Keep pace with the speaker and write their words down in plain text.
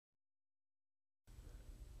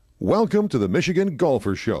Welcome to the Michigan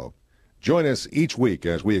Golfer Show. Join us each week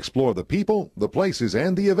as we explore the people, the places,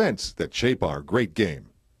 and the events that shape our great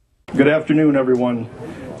game. Good afternoon, everyone.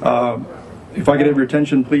 If I could have your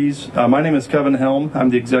attention, please. My name is Kevin Helm.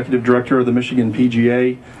 I'm the Executive Director of the Michigan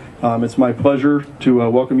PGA. It's my pleasure to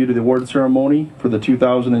welcome you to the award ceremony for the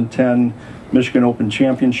 2010 Michigan Open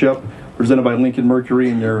Championship, presented by Lincoln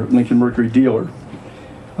Mercury and their Lincoln Mercury dealer.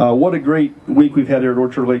 What a great week we've had here at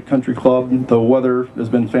Orchard Lake Country Club. The weather has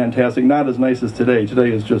been fantastic. Not as nice as today.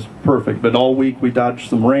 Today is just perfect. But all week we dodged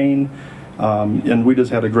some rain, and we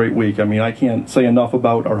just had a great week. I mean, I can't say enough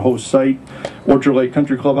about our host site, Orchard Lake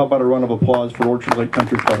Country Club. How about a round of applause for Orchard Lake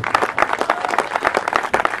Country Club?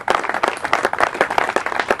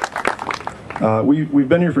 We've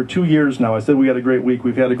been here for 2 years now. I said we had a great week.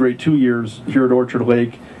 We've had a great 2 years here at Orchard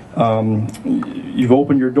Lake. You've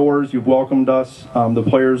opened your doors, you've welcomed us. The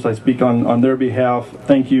players, I speak on their behalf.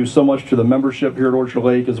 Thank you so much to the membership here at Orchard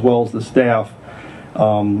Lake as well as the staff.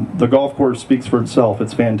 The golf course speaks for itself.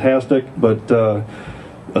 It's fantastic, but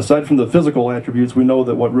aside from the physical attributes, we know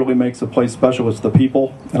that what really makes a place special is the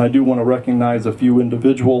people, and I do want to recognize a few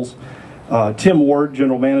individuals. Tim Ward,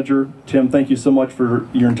 General Manager. Tim, thank you so much for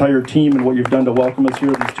your entire team and what you've done to welcome us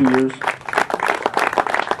here these 2 years.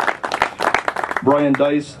 Brian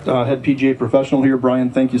Dice, Head PGA Professional here. Brian,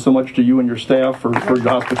 thank you so much to you and your staff for your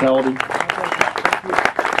hospitality.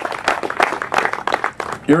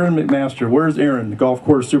 Aaron McMaster, where's Aaron, the golf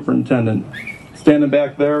course superintendent? Standing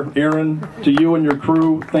back there. Aaron, to you and your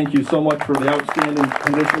crew, thank you so much for the outstanding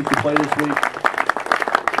conditions to play this week.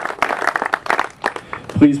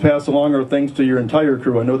 Please pass along our thanks to your entire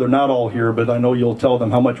crew. I know they're not all here, but I know you'll tell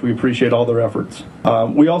them how much we appreciate all their efforts.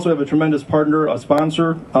 We also have a tremendous partner, a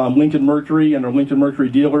sponsor, Lincoln Mercury and our Lincoln Mercury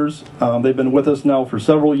dealers. They've been with us now for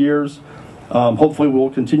several years. Hopefully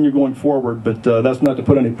we'll continue going forward, but that's not to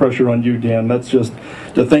put any pressure on you, Dan. That's just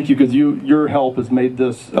to thank you because your help has made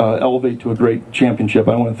this elevate to a great championship.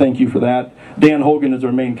 I want to thank you for that. Dan Hogan is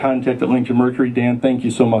our main contact at Lincoln Mercury. Dan, thank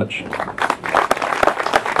you so much.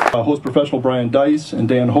 Host professional Brian Dice and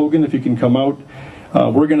Dan Hogan, if you can come out.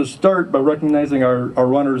 We're going to start by recognizing our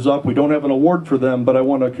runners-up. We don't have an award for them, but I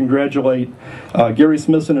want to congratulate Gary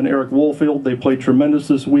Smithson and Eric Woolfield. They played tremendous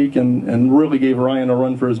this week and really gave Ryan a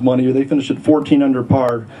run for his money. They finished at 14 under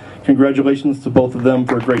par. Congratulations to both of them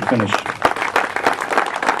for a great finish.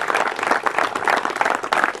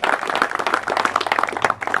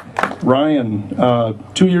 Ryan,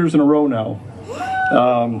 2 years in a row now.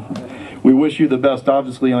 We wish you the best,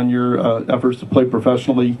 obviously, on your efforts to play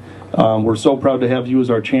professionally. We're so proud to have you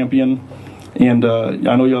as our champion. And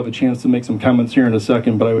I know you'll have a chance to make some comments here in a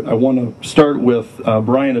second, but I want to start with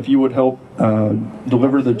Brian, if you would help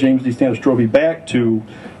deliver the James D. Standish Trophy back to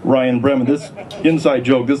Ryan Brehm. This inside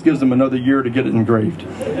joke, this gives him another year to get it engraved.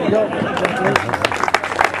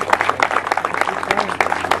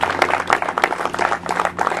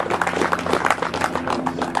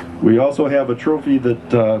 We also have a trophy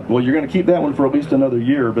that, well, you're going to keep that one for at least another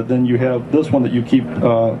year, but then you have this one that you keep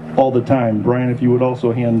all the time. Brian, if you would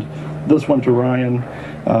also hand this one to Ryan,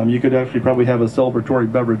 you could actually probably have a celebratory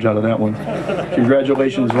beverage out of that one.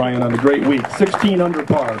 Congratulations, Ryan, on a great week. 16 under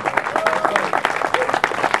par.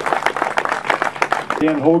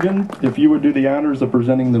 Dan Hogan, if you would do the honors of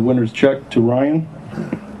presenting the winner's check to Ryan.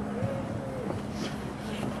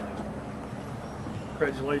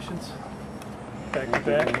 Congratulations. Back to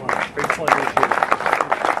back. Great pleasure here.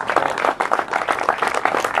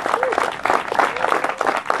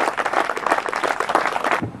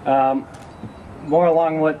 More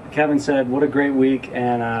along what Kevin said, what a great week,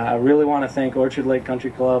 and I really want to thank Orchard Lake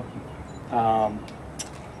Country Club,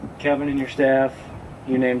 Kevin and your staff,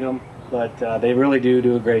 you named them, but they really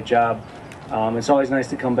do a great job. It's always nice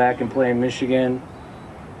to come back and play in Michigan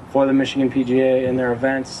for the Michigan PGA and their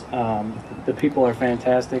events. The people are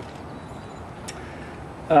fantastic.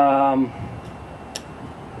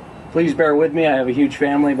 Please bear with me. I have a huge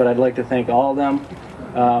family, but I'd like to thank all of them.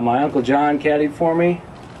 My Uncle John caddied for me.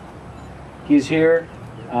 He's here.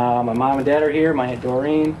 My mom and dad are here. My Aunt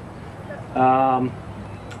Doreen. My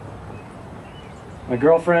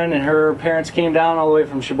girlfriend and her parents came down all the way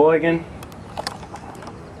from Sheboygan.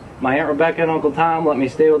 My Aunt Rebecca and Uncle Tom let me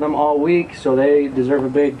stay with them all week, so they deserve a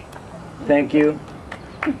big thank you.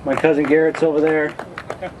 My cousin Garrett's over there.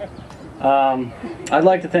 I'd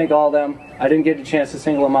like to thank all of them. I didn't get a chance to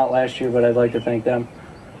single them out last year, but I'd like to thank them.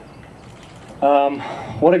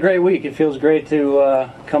 What a great week. It feels great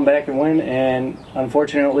to come back and win, and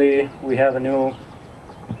unfortunately we have a new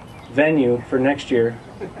venue for next year.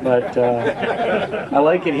 But I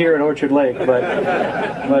like it here at Orchard Lake. But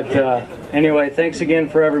anyway, thanks again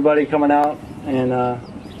for everybody coming out, and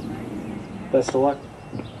best of luck.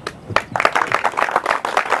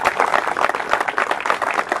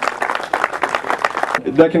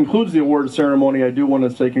 That concludes the award ceremony. I do want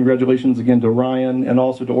to say congratulations again to Ryan and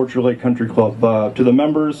also to Orchard Lake Country Club. To the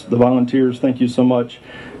members, the volunteers, thank you so much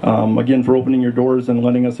again for opening your doors and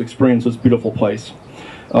letting us experience this beautiful place.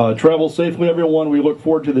 Travel safely, everyone. We look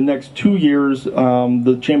forward to the next 2 years.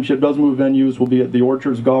 The championship does move venues. We'll be at the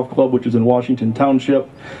Orchards Golf Club, which is in Washington Township.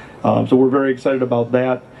 So we're very excited about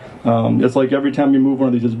that. It's like every time you move one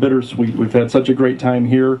of these, it's bittersweet. We've had such a great time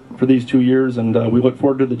here for these 2 years, and we look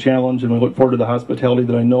forward to the challenge, and we look forward to the hospitality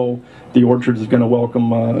that I know the Orchards is going to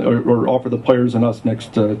welcome or offer the players and us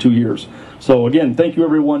next 2 years. So again, thank you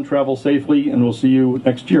everyone. Travel safely, and we'll see you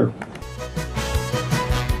next year.